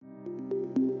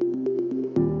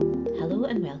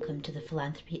welcome to the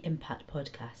Philanthropy Impact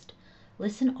podcast.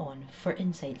 Listen on for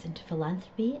insights into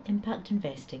philanthropy, impact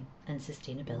investing, and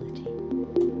sustainability.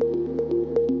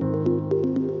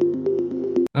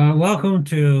 Welcome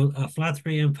to a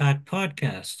Philanthropy Impact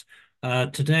podcast.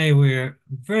 Today, we're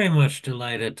very much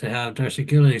delighted to have Darshita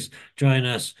Gillies join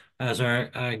us as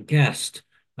our guest.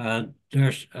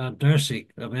 Darcy,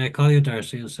 may I call you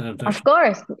Darcy instead of Of Darshita?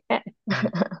 course.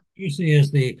 Darcy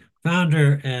is the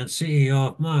founder and CEO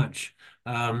of Maanch,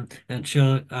 and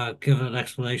she'll give an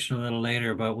explanation a little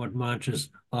later about what Maanch is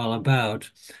all about.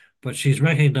 But she's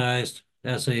recognized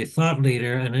as a thought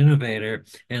leader and innovator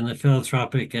in the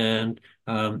philanthropic and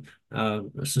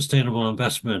sustainable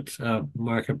investment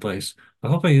marketplace. I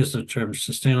hope I used the term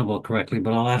sustainable correctly,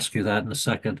 but I'll ask you that in a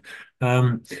second.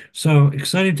 So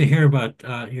excited to hear about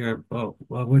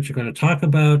what you're going to talk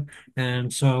about.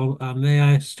 And so may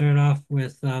I start off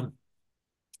with,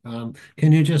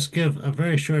 can you just give a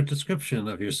very short description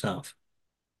of yourself?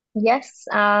 Yes,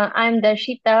 I'm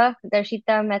Darshita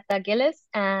Mehta Gillies,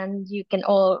 and you can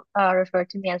all refer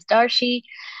to me as Darshi.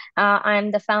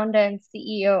 I'm the founder and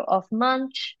CEO of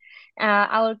Maanch.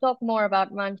 I will talk more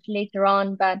about Maanch later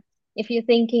on, but if you're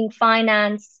thinking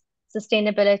finance,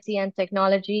 sustainability, and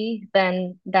technology,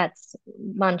 then that's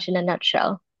Maanch in a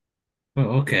nutshell.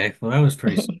 Oh, okay. Well, that was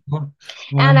pretty simple.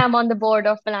 And Um, I'm on the board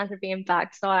of Philanthropy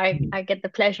Impact, so I get the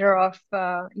pleasure of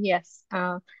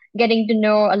getting to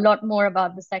know a lot more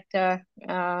about the sector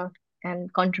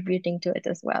and contributing to it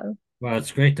as well. well,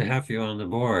 it's great to have you on the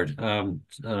board.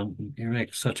 You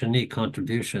make such a neat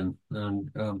contribution and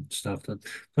stuff that,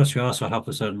 plus you also help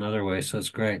us out in other ways, so it's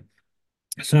great.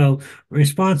 So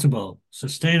responsible,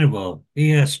 sustainable,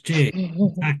 ESG,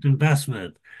 impact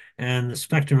investment, and the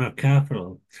spectrum of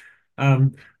capital.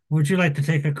 Um, would you like to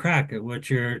take a crack at what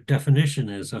your definition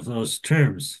is of those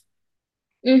terms?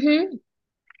 Mm-hmm.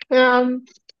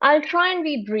 I'll try and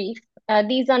be brief.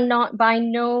 These are not by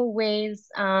no ways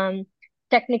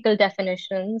technical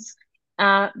definitions,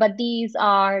 but these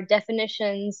are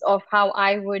definitions of how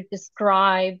I would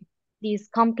describe these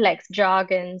complex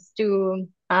jargons to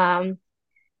an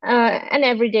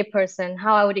everyday person,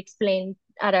 how I would explain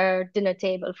at a dinner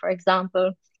table, for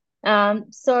example.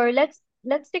 So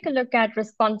let's take a look at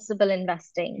responsible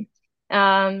investing.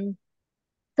 Um,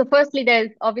 so firstly,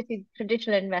 there's obviously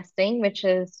traditional investing, which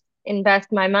is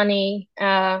invest my money,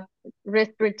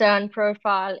 risk return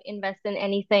profile, invest in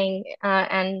anything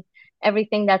and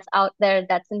everything that's out there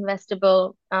that's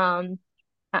investable,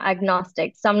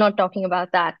 agnostic. So I'm not talking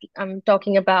about that. I'm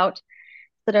talking about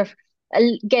sort of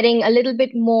getting a little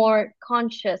bit more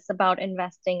conscious about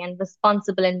investing and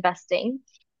responsible investing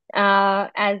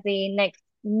as the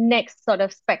next sort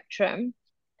of spectrum.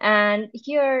 And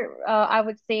here, I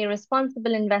would say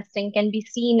responsible investing can be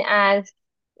seen as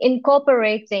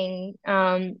incorporating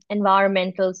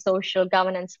environmental, social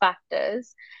governance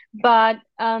factors, but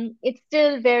it's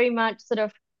still very much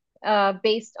sort of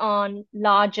based on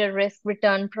larger risk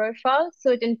return profiles.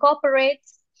 So it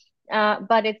incorporates,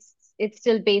 but it's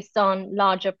still based on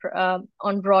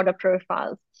on broader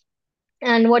profiles.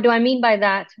 And what do I mean by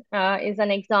that? Is an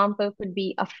example could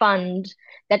be a fund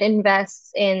that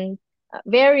invests in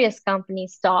various company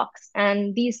stocks,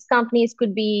 and these companies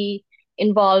could be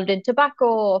involved in tobacco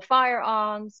or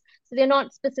firearms. So they're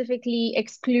not specifically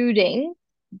excluding,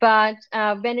 but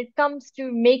when it comes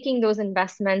to making those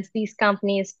investments, these kind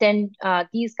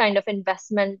of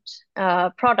investment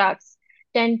products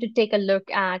tend to take a look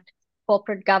at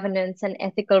corporate governance and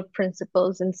ethical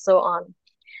principles and so on.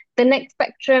 The next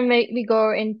spectrum we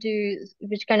go into,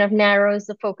 which kind of narrows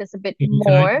the focus a bit Can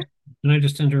I more. can I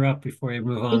just interrupt before you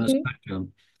move on the Mhm.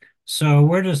 spectrum? So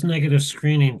where does negative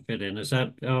screening fit in? Is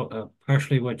that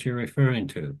partially what you're referring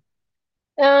to?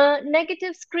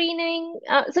 Negative screening.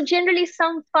 So generally,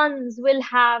 some funds will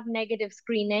have negative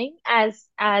screening as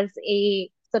a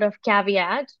sort of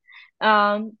caveat.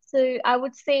 So I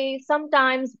would say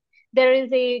sometimes there is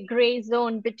a gray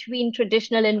zone between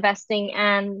traditional investing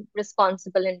and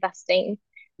responsible investing,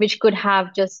 which could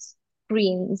have just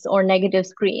screens or negative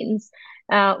screens,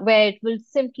 where it will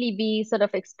simply be sort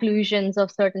of exclusions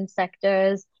of certain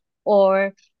sectors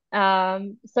or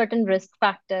certain risk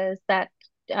factors that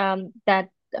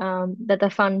the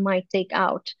fund might take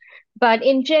out. But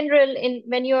in general, in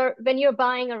when you're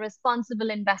buying a responsible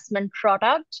investment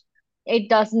product, it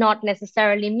does not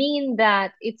necessarily mean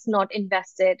that it's not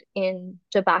invested in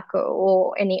tobacco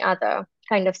or any other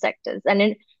kind of sectors. And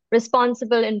in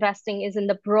responsible investing is in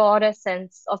the broader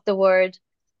sense of the word.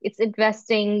 It's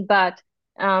investing, but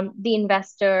the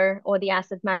investor or the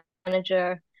asset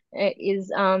manager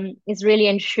is really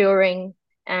ensuring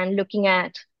and looking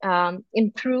at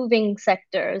improving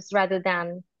sectors rather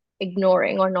than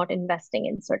ignoring or not investing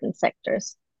in certain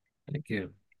sectors. Thank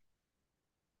you.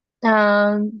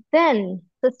 Then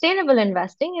sustainable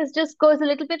investing is just goes a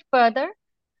little bit further.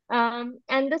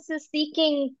 And this is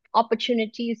seeking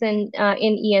opportunities in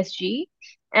ESG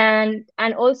and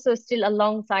also still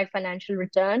alongside financial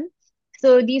return.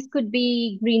 So these could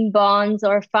be green bonds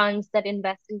or funds that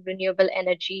invest in renewable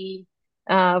energy,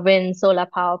 wind, solar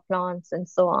power plants, and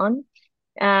so on.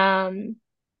 Um,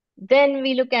 then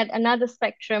we look at another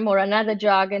spectrum or another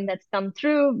jargon that's come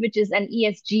through, which is an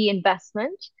ESG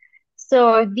investment.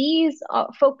 So these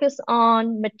focus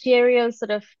on material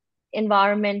sort of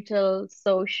environmental,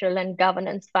 social, and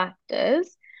governance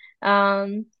factors,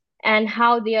 um, and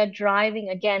how they are driving,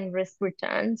 again, risk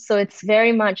return. So it's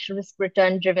very much risk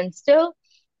return driven still.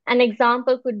 An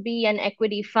example could be an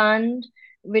equity fund,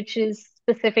 which is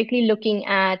specifically looking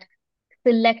at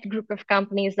select group of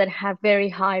companies that have very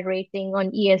high rating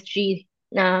on ESG.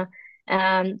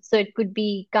 So it could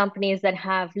be companies that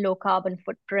have low carbon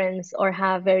footprints or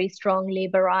have very strong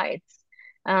labor rights,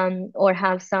 or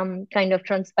have some kind of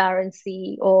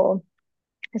transparency or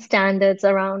standards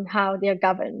around how they're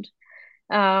governed.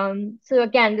 So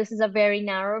again, this is a very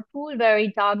narrow pool,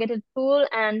 very targeted pool,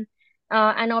 and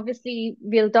obviously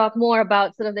we'll talk more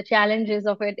about sort of the challenges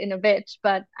of it in a bit.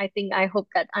 But I hope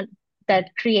that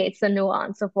that creates a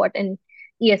nuance of what an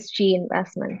ESG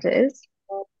investment is.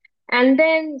 And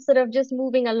then sort of just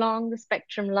moving along the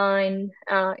spectrum line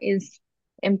is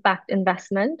impact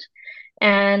investment.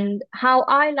 And how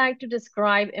I like to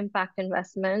describe impact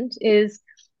investment is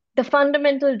the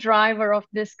fundamental driver of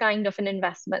this kind of an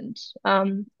investment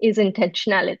is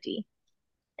intentionality.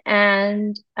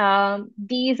 And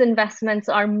these investments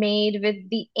are made with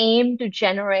the aim to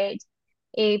generate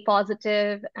a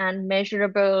positive and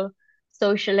measurable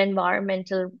social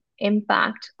environmental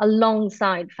impact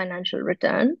alongside financial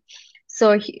return.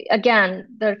 So again,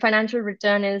 the financial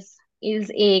return is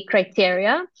a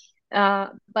criteria,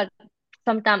 but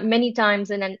sometimes many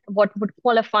times what would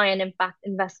qualify an impact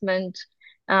investment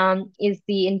is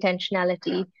the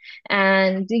intentionality.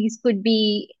 And these could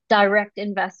be direct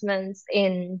investments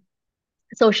in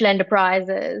social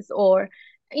enterprises or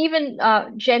even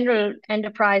general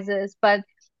enterprises, but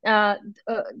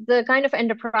the kind of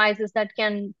enterprises that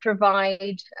can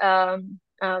provide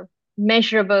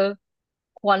measurable,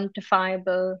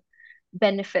 quantifiable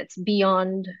benefits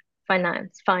beyond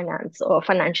finance or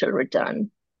financial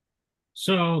return.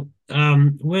 So,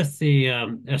 with the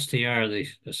SDR,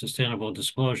 the Sustainable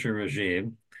Disclosure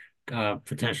Regime,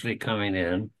 potentially coming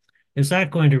in, is that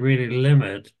going to really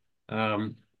limit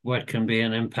what can be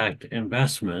an impact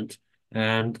investment?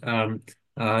 And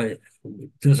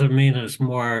does it mean it's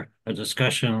more a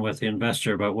discussion with the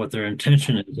investor about what their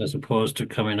intention is, as opposed to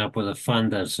coming up with a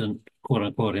fund that's an quote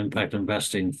unquote impact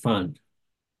investing fund?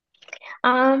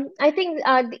 I think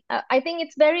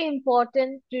it's very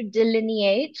important to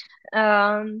delineate,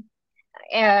 um,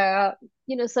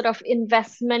 sort of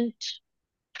investment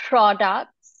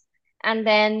products, and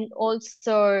then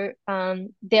also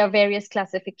there are various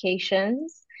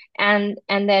classifications, and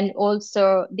then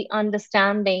also the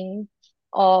understanding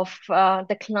of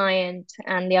the client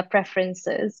and their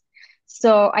preferences.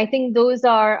 So I think those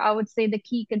are, I would say, the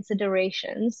key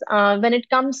considerations. When it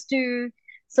comes to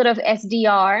sort of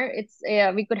SDR,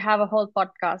 we could have a whole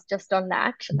podcast just on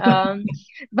that.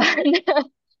 But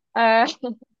uh,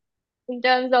 in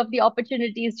terms of the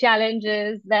opportunities,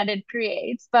 challenges that it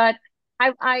creates. But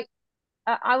I I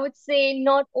I would say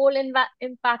not all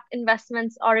impact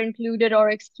investments are included or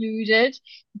excluded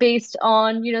based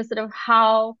on, sort of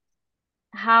how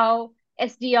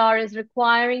SDR is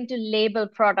requiring to label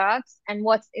products, and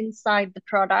what's inside the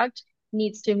product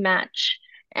needs to match.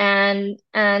 And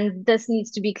this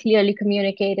needs to be clearly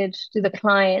communicated to the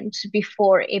client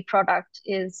before a product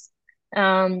is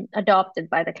adopted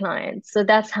by the client. So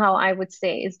that's how I would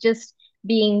say, is just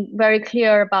being very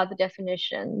clear about the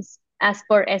definitions as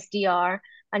per SDR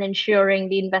and ensuring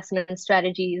the investment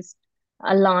strategies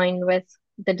align with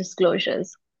the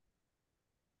disclosures.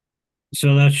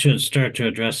 So that should start to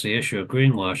address the issue of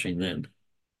greenwashing then.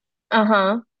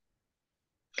 Uh-huh.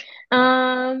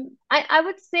 I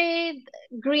would say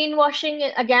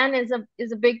greenwashing again is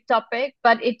a big topic,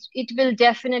 but it will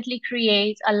definitely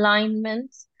create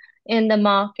alignment in the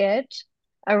market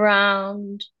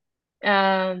around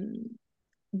um,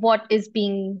 what is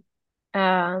being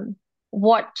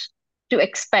what to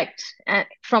expect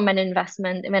from an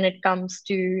investment when it comes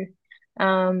to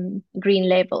green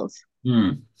labels.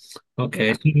 Hmm.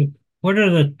 Okay. Yeah. So what are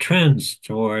the trends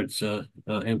towards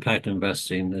impact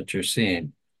investing that you're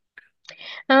seeing?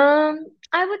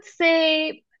 I would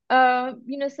say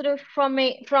sort of from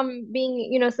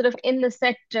being, sort of in the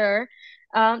sector,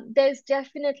 there's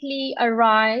definitely a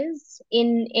rise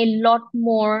in a lot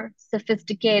more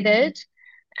sophisticated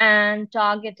and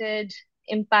targeted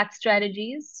impact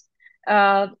strategies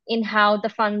in how the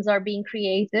funds are being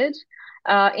created.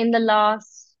 In the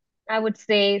last, I would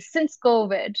say, since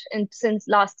COVID and since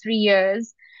last 3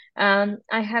 years,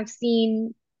 I have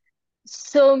seen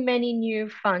so many new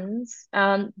funds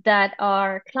that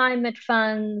are climate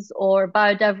funds or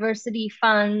biodiversity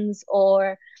funds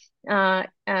or uh,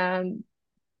 um,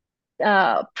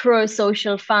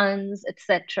 pro-social funds,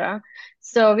 etc.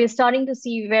 So we're starting to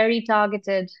see very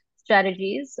targeted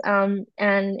strategies and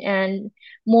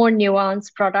more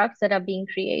nuanced products that are being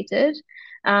created.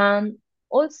 Um,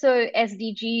 Also,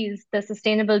 SDGs, the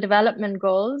Sustainable Development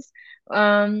Goals,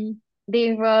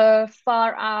 they were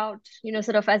far out,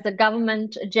 sort of as the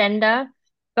government agenda,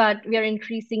 but we are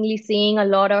increasingly seeing a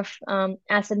lot of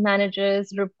asset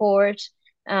managers report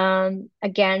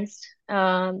against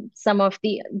some of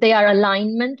their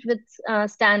alignment with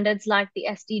standards like the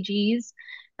SDGs.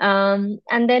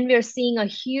 And then we're seeing a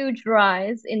huge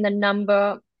rise in the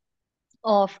number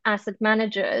of asset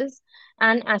managers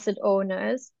and asset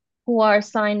owners who are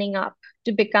signing up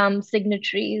to become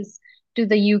signatories to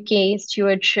the UK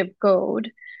Stewardship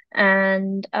Code.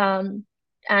 And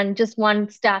just one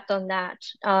stat on that,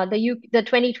 the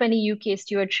 2020 UK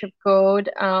Stewardship Code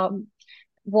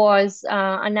was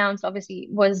announced, obviously,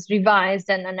 was revised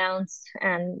and announced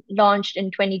and launched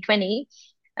in 2020,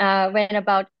 when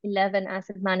about 11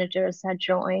 asset managers had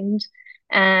joined.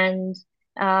 And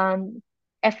um,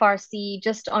 FRC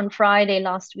just on Friday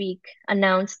last week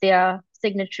announced their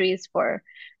signatories for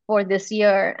this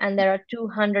year, and there are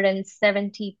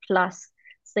 270 plus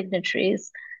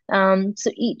signatories.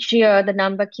 So each year the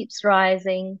number keeps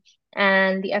rising,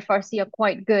 and the FRC are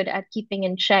quite good at keeping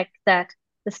in check that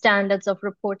the standards of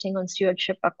reporting on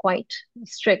stewardship are quite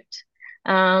strict.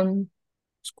 Um,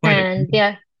 It's quite a and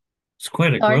yeah, it's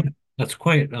quite a growth. sorry. That's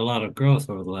quite a lot of growth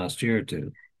over the last year or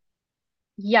two.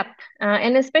 Yep.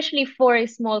 And especially for a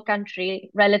small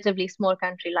country, relatively small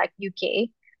country like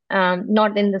UK,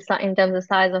 not in terms of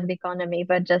size of the economy,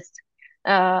 but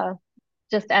uh,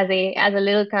 just as a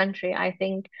little country, I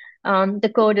think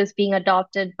the code is being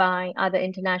adopted by other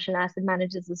international asset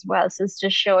managers as well. So it's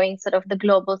just showing sort of the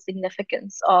global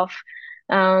significance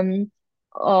um,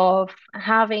 of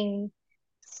having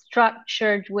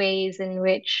structured ways in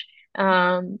which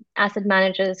asset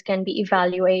managers can be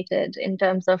evaluated in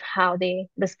terms of how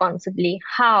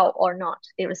or not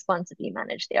they responsibly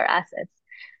manage their assets.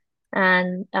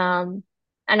 And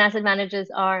asset managers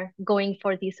are going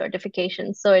for these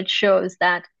certifications. So it shows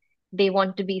that they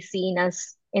want to be seen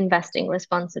as investing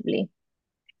responsibly.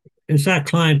 Is that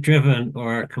client driven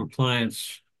or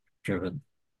compliance driven?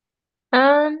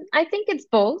 I think it's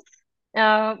both.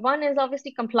 One is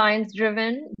obviously compliance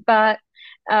driven, but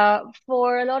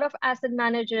for a lot of asset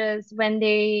managers, when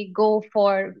they go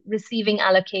for receiving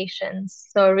allocations,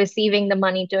 so receiving the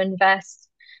money to invest,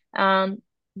 um,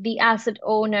 the asset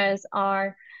owners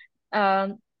are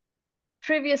um,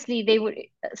 previously they would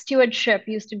stewardship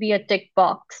used to be a tick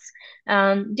box.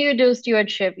 Do you do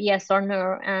stewardship? Yes or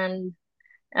no? And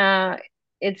uh,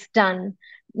 it's done.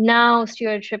 Now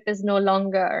stewardship is no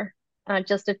longer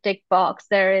just a tick box.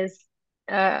 There is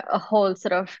a whole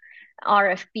sort of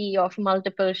RFP of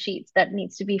multiple sheets that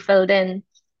needs to be filled in.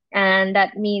 And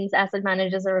that means asset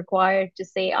managers are required to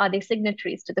say, are they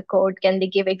signatories to the code? Can they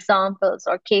give examples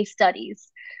or case studies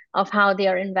of how they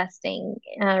are investing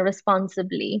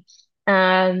responsibly,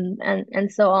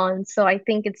 and so on. So I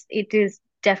think it is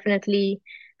definitely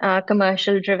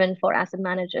commercial driven for asset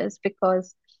managers,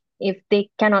 because if they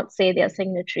cannot say they are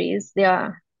signatories, they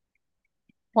are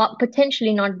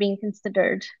potentially not being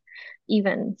considered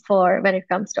even for when it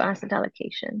comes to asset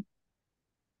allocation.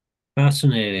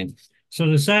 Fascinating. So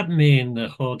does that mean the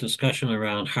whole discussion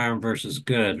around harm versus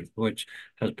good, which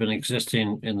has been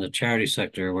existing in the charity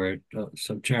sector, where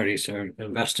some charities are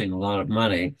investing a lot of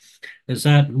money, is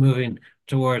that moving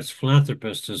towards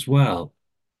philanthropists as well?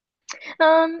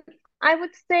 Um, I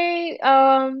would say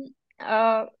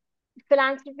uh,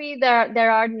 philanthropy,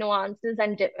 there are nuances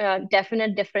and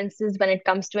definite differences when it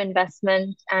comes to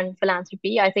investment and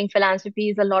philanthropy. I think philanthropy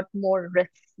is a lot more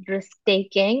risk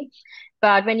taking,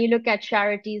 but when you look at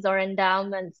charities or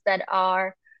endowments that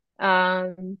are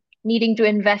needing to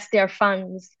invest their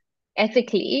funds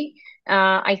ethically,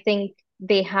 I think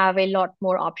they have a lot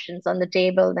more options on the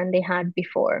table than they had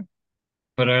before.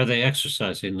 But are they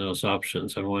exercising those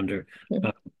options? I wonder.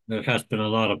 Uh, there has been a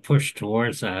lot of push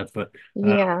towards that, but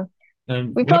uh, Yeah.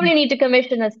 And We where, probably need to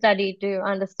commission a study to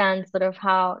understand sort of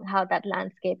how that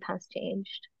landscape has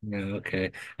changed. yeah,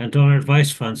 okay. And donor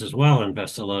advice funds as well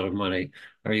invest a lot of money.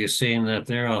 Are you seeing that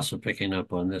they're also picking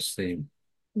up on this theme?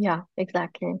 Yeah,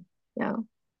 exactly. Yeah.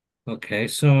 Okay,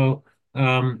 so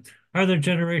are there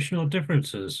generational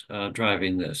differences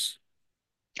driving this?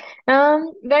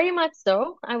 Very much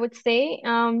so, I would say.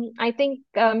 I think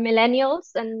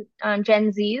millennials and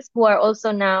Gen Zs, who are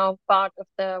also now part of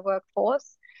the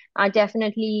workforce, are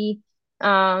definitely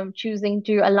choosing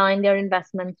to align their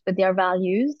investments with their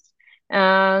values.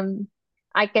 Um,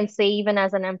 I can say, even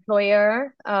as an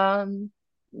employer,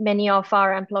 many of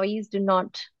our employees do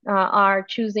not are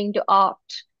choosing to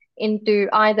opt into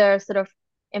either sort of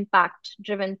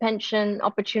impact-driven pension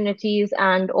opportunities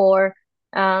and or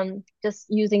just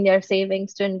using their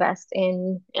savings to invest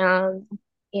in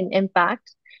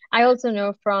impact. I also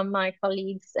know from my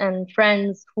colleagues and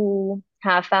friends who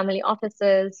have family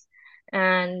offices,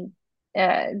 and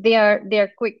they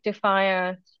are quick to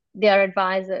fire their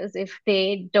advisors if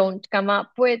they don't come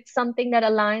up with something that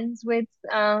aligns with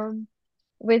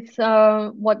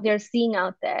what they're seeing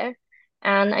out there.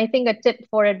 And I think a tip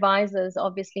for advisors,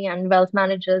 obviously, and wealth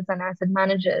managers and asset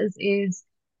managers is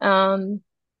um,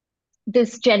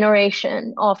 this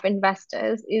generation of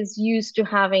investors is used to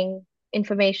having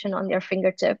information on their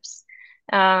fingertips.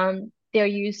 They're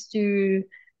used to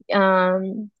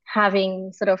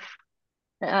having sort of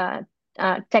uh,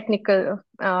 technical,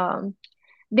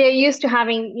 they're used to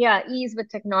having, yeah, ease with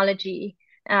technology.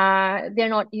 They're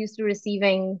not used to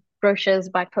receiving brochures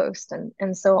by post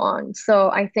and so on.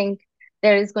 So I think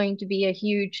there is going to be a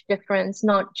huge difference,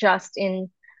 not just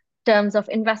in terms of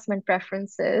investment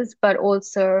preferences, but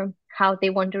also how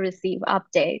they want to receive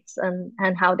updates and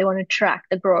how they want to track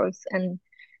the growth and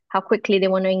how quickly they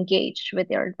want to engage with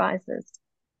their advisors.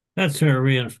 That's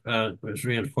was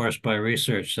reinforced by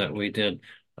research that we did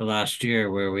last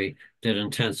year, where we did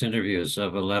intense interviews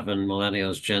of 11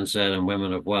 millennials, Gen Z, and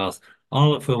women of wealth,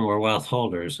 all of whom were wealth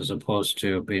holders as opposed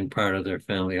to being part of their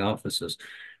family offices.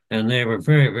 And they were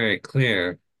very, very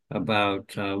clear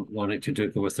about wanting to do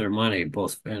good with their money,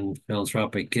 both in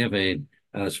philanthropic giving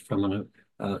as from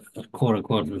a quote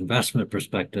unquote investment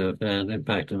perspective and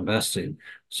impact investing.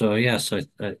 So yes,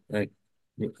 that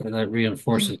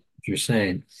reinforces what you're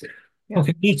saying. Yeah.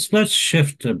 Okay, let's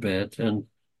shift a bit and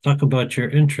talk about your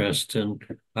interest in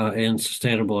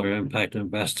sustainable or impact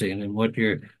investing and what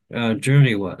your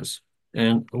journey was,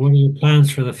 and what are your plans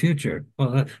for the future?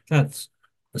 Well, that's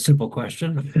a simple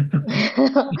question.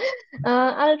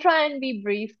 I'll try and be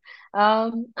brief.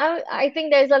 I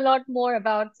think there's a lot more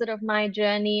about sort of my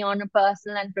journey on a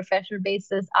personal and professional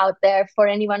basis out there for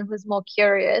anyone who's more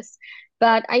curious.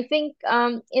 But I think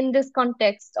in this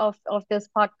context of this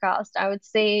podcast, I would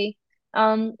say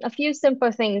a few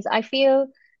simple things. I feel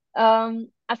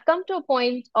I've come to a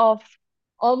point of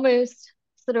almost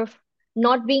sort of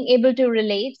not being able to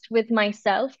relate with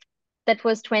myself that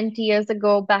was 20 years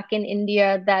ago back in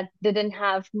India that didn't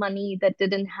have money, that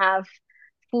didn't have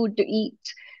food to eat.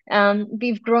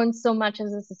 We've grown so much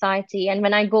as a society. And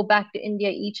when I go back to India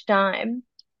each time,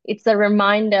 it's a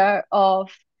reminder of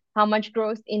how much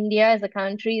growth India as a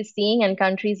country is seeing and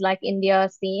countries like India are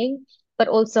seeing, but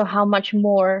also how much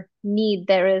more need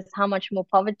there is, how much more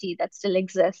poverty that still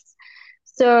exists.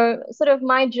 So, sort of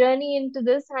my journey into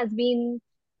this has been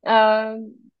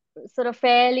um, sort of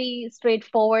fairly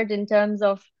straightforward in terms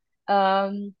of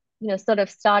sort of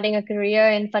starting a career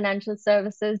in financial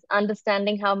services,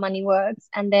 understanding how money works,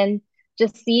 and then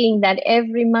just seeing that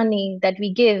every money that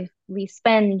we give, we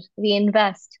spend, we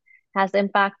invest has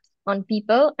impact on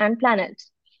people and planet.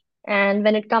 And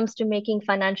when it comes to making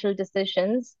financial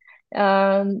decisions,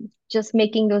 just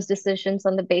making those decisions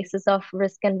on the basis of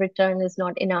risk and return is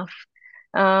not enough.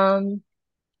 Um,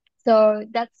 so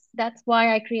that's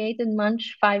why I created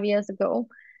Munch 5 years ago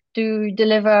to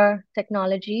deliver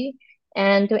technology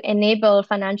and to enable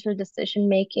financial decision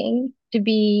making to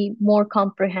be more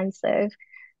comprehensive,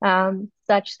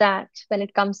 such that when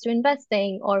it comes to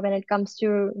investing or when it comes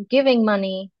to giving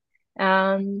money,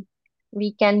 um,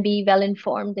 we can be well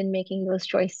informed in making those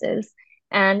choices.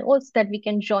 And also that we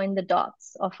can join the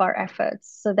dots of our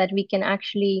efforts so that we can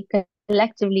actually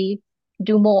collectively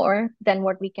do more than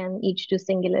what we can each do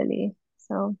singularly.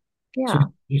 So, So yeah.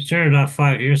 you started off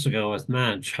 5 years ago with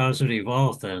Maanch. How's it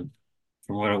evolved then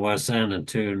from what it was then and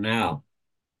to now?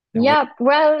 And what Yeah,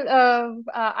 well,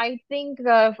 I think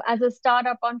as a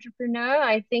startup entrepreneur,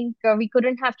 I think we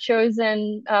couldn't have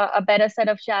chosen a better set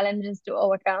of challenges to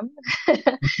overcome.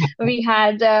 We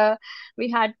had we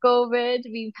had COVID,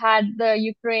 we've had the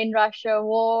Ukraine-Russia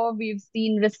war, we've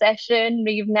seen recession,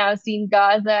 we've now seen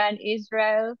Gaza and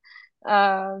Israel.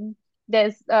 Um,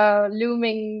 there's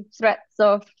looming threats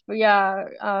of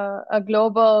a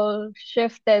global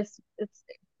shift.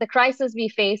 The crises we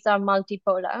face are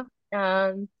multipolar.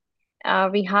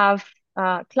 We have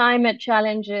climate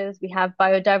challenges, we have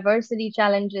biodiversity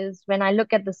challenges. When I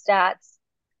look at the stats,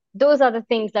 those are the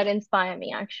things that inspire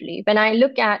me, actually. When I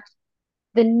look at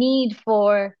the need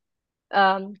for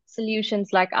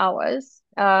solutions like ours,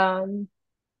 then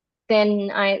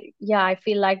I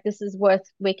feel like this is worth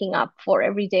waking up for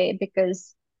every day,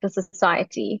 because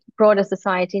the broader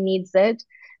society needs it,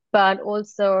 but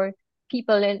also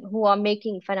people who are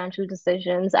making financial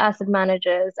decisions, asset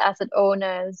managers, asset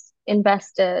owners,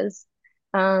 investors,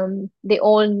 they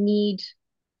all need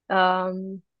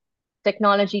um,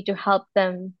 technology to help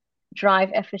them drive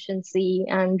efficiency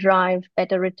and drive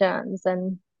better returns.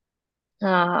 And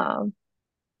uh,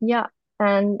 yeah,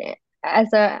 and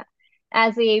as a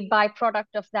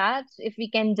byproduct of that, if we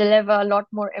can deliver a lot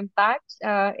more impact,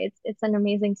 it's an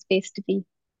amazing space to be.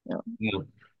 Yeah.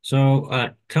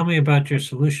 So tell me about your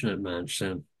solution at Maanch,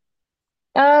 Sam.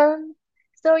 Um,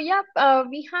 so yeah,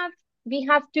 we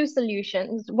have two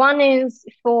solutions. One is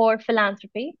for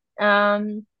philanthropy,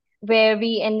 where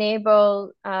we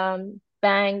enable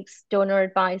banks, donor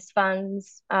advised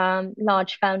funds,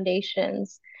 large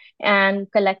foundations,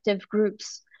 and collective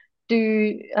groups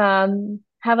to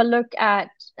have a look at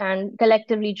and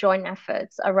collectively join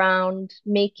efforts around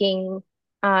making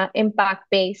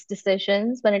impact-based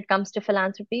decisions when it comes to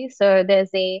philanthropy. So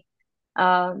there's a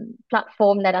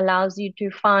platform that allows you to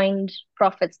find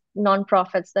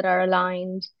nonprofits that are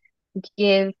aligned,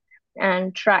 give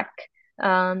and track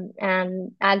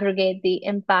and aggregate the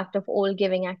impact of all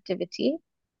giving activity.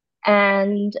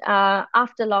 And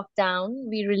after lockdown,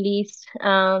 we released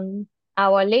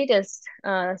our latest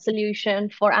solution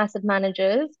for asset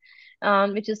managers,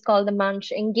 which is called the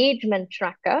Maanch Engagement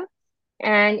Tracker.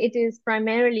 And it is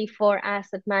primarily for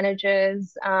asset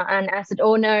managers and asset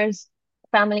owners,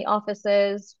 family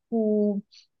offices who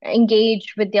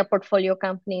engage with their portfolio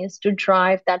companies to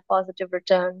drive that positive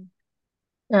return,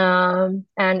 and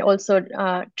also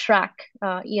track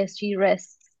ESG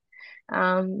risks.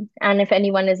 And if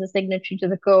anyone is a signatory to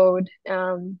the code,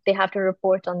 they have to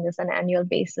report on this on an annual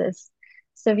basis.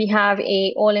 So we have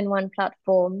a all-in-one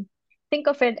platform. Think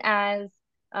of it as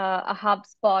a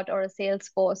HubSpot or a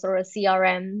Salesforce or a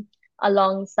CRM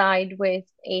alongside with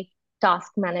a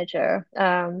task manager,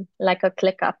 like a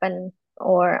ClickUp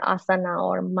or Asana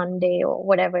or Monday or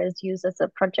whatever is used as a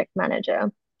project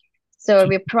manager. So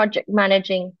we're project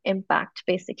managing impact,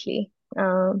 basically.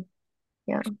 Yeah.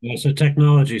 It's a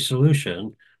technology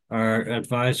solution. Are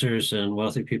advisors and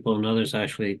wealthy people and others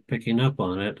actually picking up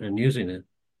on it and using it?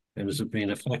 And is it being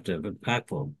effective,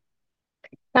 impactful?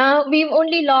 We've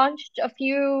only launched a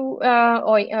few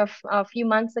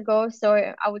months ago, so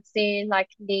I would say like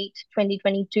late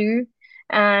 2022.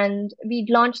 And we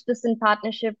launched this in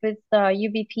partnership with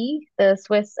UBP, the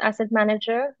Swiss asset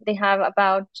manager. They have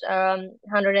about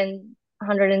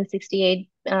 168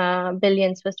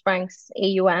 billion Swiss francs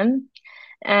AUM.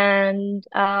 And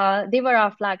they were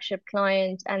our flagship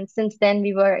client. And since then,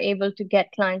 we were able to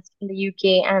get clients in the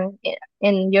UK and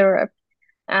in Europe.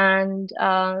 And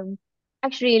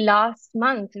actually, last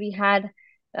month we had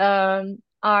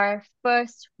our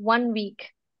first 1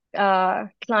 week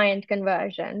client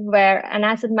conversion, where an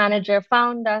asset manager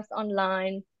found us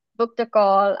online, booked a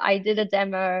call, I did a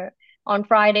demo. On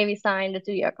Friday, we signed a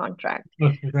 2-year contract.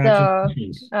 Oh, So,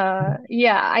 congratulations.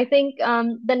 I think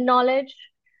the knowledge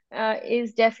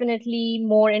is definitely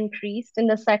more increased in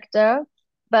the sector,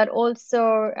 but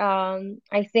also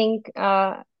I think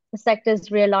the sector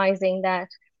is realizing that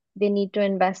they need to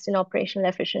invest in operational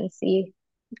efficiency.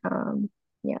 Um,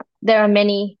 there are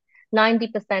 90%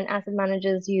 asset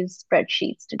managers use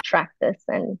spreadsheets to track this,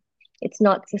 and it's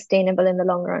not sustainable in the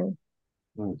long run.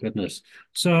 Oh, goodness.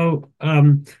 So,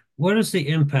 what is the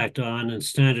impact on and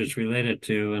standards related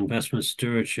to investment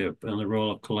stewardship and the role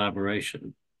of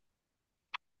collaboration?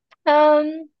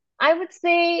 I would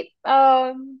say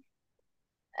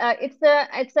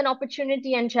it's an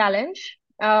opportunity and challenge.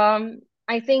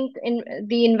 I think in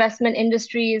the investment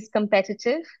industry is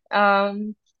competitive,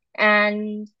 and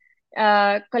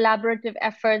collaborative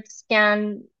efforts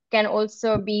can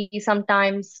also be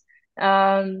sometimes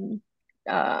um,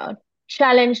 uh,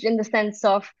 challenged, in the sense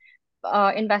of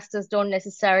investors don't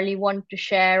necessarily want to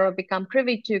share or become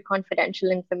privy to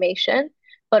confidential information,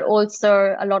 but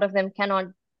also a lot of them cannot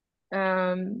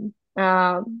um,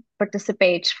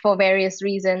 participate for various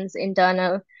reasons,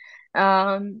 internal.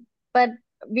 But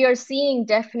we are seeing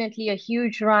definitely a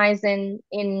huge rise in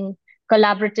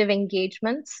collaborative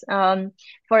engagements.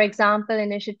 For example,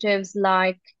 initiatives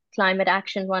like Climate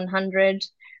Action 100,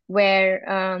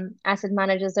 where asset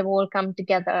managers have all come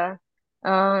together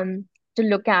to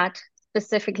look at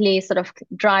specifically sort of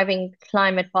driving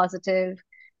climate positive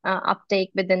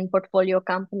uptake within portfolio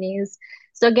companies.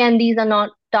 So again, these are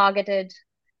not targeted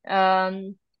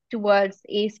um, towards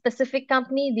a specific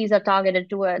company. These are targeted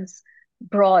towards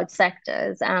broad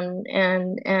sectors, and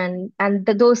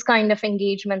those kind of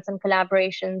engagements and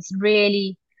collaborations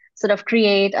really sort of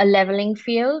create a leveling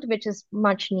field, which is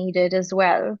much needed as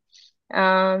well.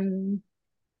 Um,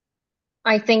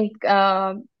 I think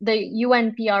the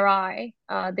UNPRI,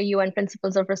 the UN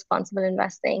Principles of Responsible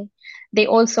Investing, they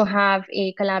also have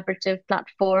a collaborative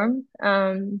platform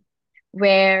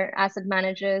where asset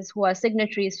managers who are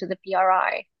signatories to the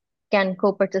PRI can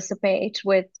co-participate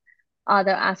with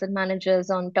other asset managers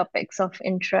on topics of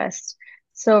interest.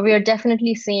 So we are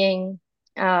definitely seeing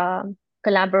uh,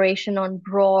 collaboration on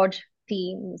broad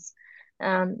themes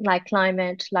like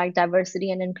climate, like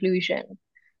diversity and inclusion,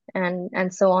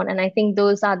 and so on. And I think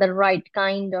those are the right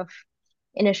kind of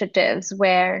initiatives um,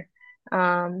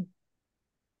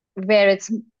 where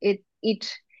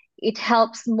it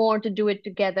helps more to do it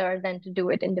together than to do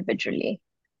it individually.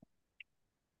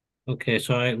 Okay,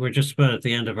 so we're just about at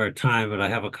the end of our time, but I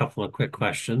have a couple of quick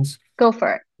questions. Go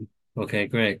for it. Okay,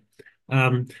 great.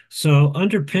 So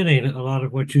underpinning a lot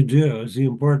of what you do is the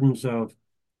importance of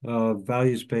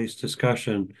values-based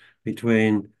discussion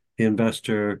between the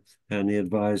investor and the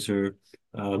advisor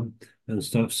and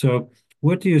stuff. So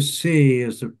what do you see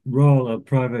as the role of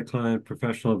private client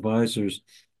professional advisors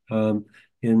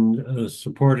in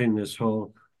supporting this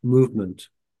whole movement?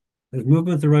 Is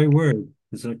movement the right word?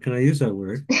 Can I use that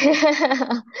word?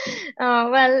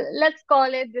 Well, let's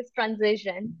call it this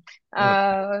transition.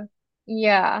 Oh,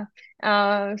 Yeah.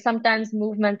 Sometimes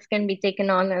movements can be taken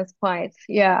on as quite,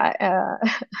 yeah.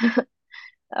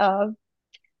 Uh,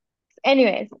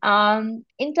 Anyways,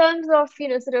 in terms of,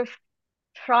 sort of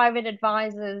private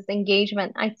advisors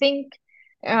engagement,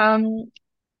 um,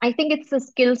 I think it's a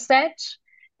skill set,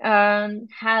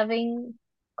 having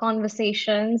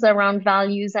conversations around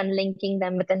values and linking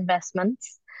them with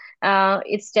investments.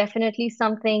 It's definitely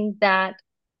something that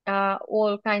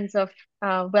all kinds of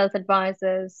wealth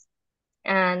advisors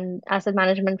and asset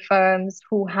management firms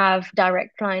who have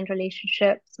direct client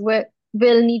relationships will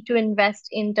need to invest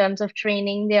in terms of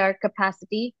training their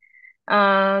capacity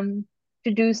um,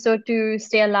 to do so to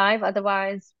stay alive.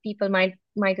 Otherwise, people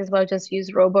might as well just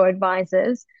use robo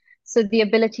advisors. So the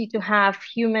ability to have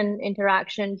human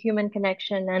interaction, human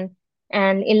connection,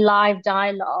 and a live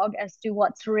dialogue as to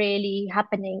what's really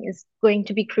happening is going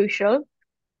to be crucial.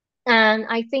 And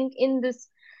I think in this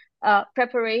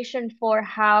preparation for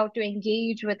how to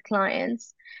engage with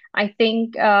clients, I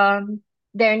think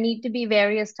there need to be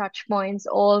various touch points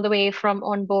all the way from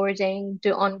onboarding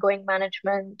to ongoing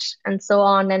management and so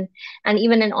on. And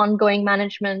even in ongoing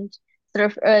management, sort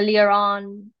of earlier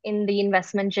on in the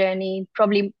investment journey,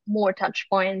 probably more touch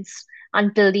points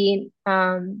until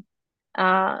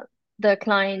uh, the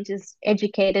client is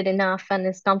educated enough and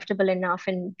is comfortable enough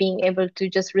in being able to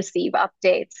just receive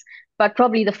updates. But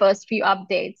probably the first few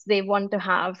updates, they want to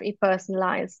have a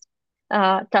personalized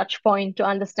touch point to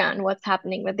understand what's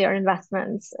happening with their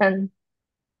investments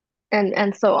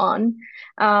and so on.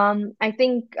 I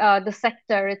think the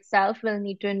sector itself will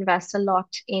need to invest a lot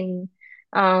in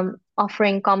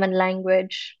offering common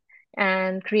language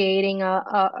and creating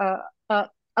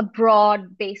a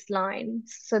broad baseline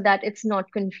so that it's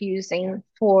not confusing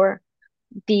for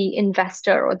the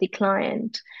investor or the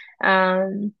client.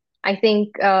 Um, I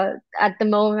think at the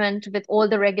moment, with all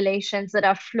the regulations that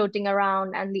are floating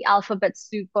around and the alphabet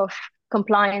soup of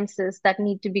compliances that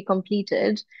need to be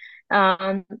completed,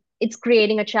 um, it's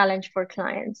creating a challenge for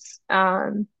clients.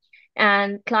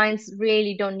 And clients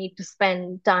really don't need to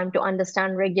spend time to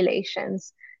understand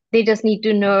regulations. They just need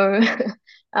to know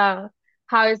uh,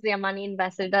 how is their money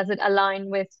invested? Does it align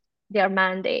with their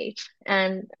mandate?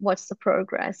 And what's the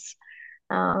progress?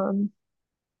 Um,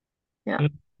 yeah.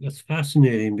 that's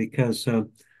fascinating because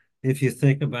if you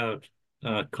think about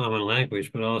common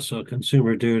language, but also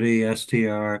consumer duty,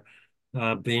 STR,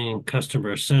 being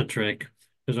customer centric,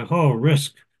 there's a whole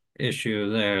risk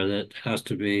issue there that has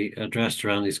to be addressed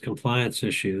around these compliance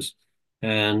issues.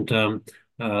 And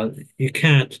you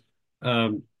can't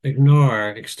ignore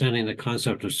extending the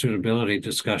concept of suitability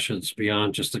discussions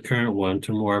beyond just the current one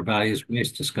to more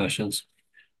values-based discussions.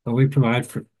 But we provide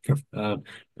for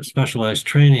specialized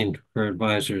training for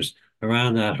advisors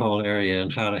around that whole area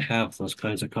and how to have those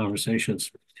kinds of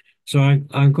conversations. So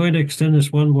I'm going to extend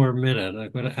this one more minute.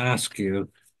 I'm going to ask you,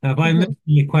 have I missed Mhm.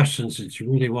 any questions that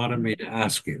you really wanted me to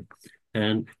ask you?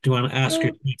 And do you want to ask Mm,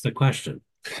 yourself the question?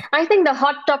 I think the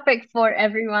hot topic for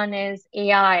everyone is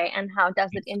AI and how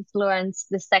does it influence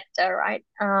the sector, right?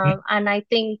 And I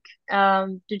think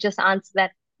to just answer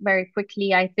that very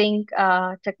quickly, I think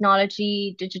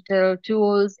technology, digital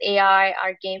tools, AI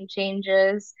are game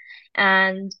changers,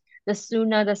 and the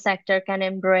sooner the sector can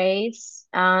embrace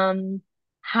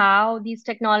how these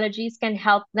technologies can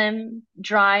help them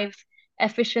drive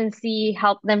efficiency,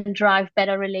 help them drive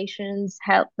better relations,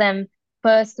 help them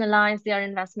personalize their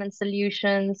investment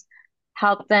solutions,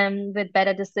 help them with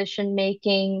better decision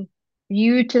making,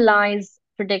 utilize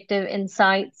predictive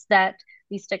insights that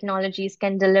these technologies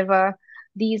can deliver.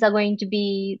 These are going to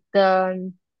be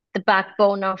the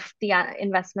backbone of the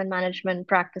investment management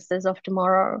practices of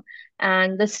tomorrow.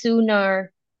 And the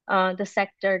sooner the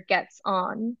sector gets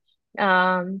on,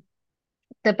 um,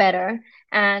 the better.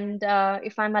 And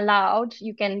if I'm allowed,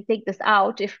 you can take this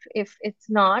out if it's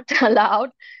not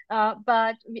allowed.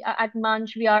 But at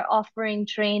Munch, we are offering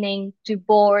training to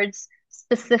boards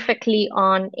specifically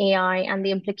on AI and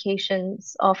the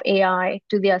implications of AI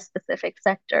to their specific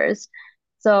sectors.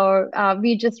 So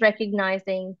we're just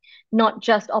recognizing not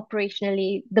just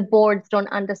operationally, the boards don't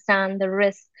understand the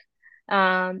risk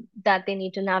that they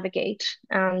need to navigate.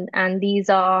 And these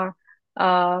are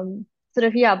sort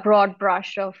of, yeah, broad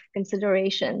brush of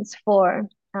considerations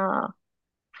uh,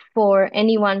 for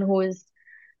anyone who is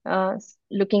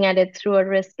looking at it through a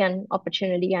risk and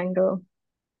opportunity angle.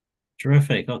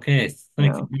 Terrific. Okay.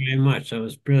 Thank Yeah. you very much. That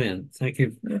was brilliant. Thank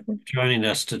you for Mhm. joining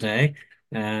us today.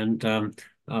 And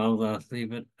I'll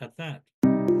leave it at that.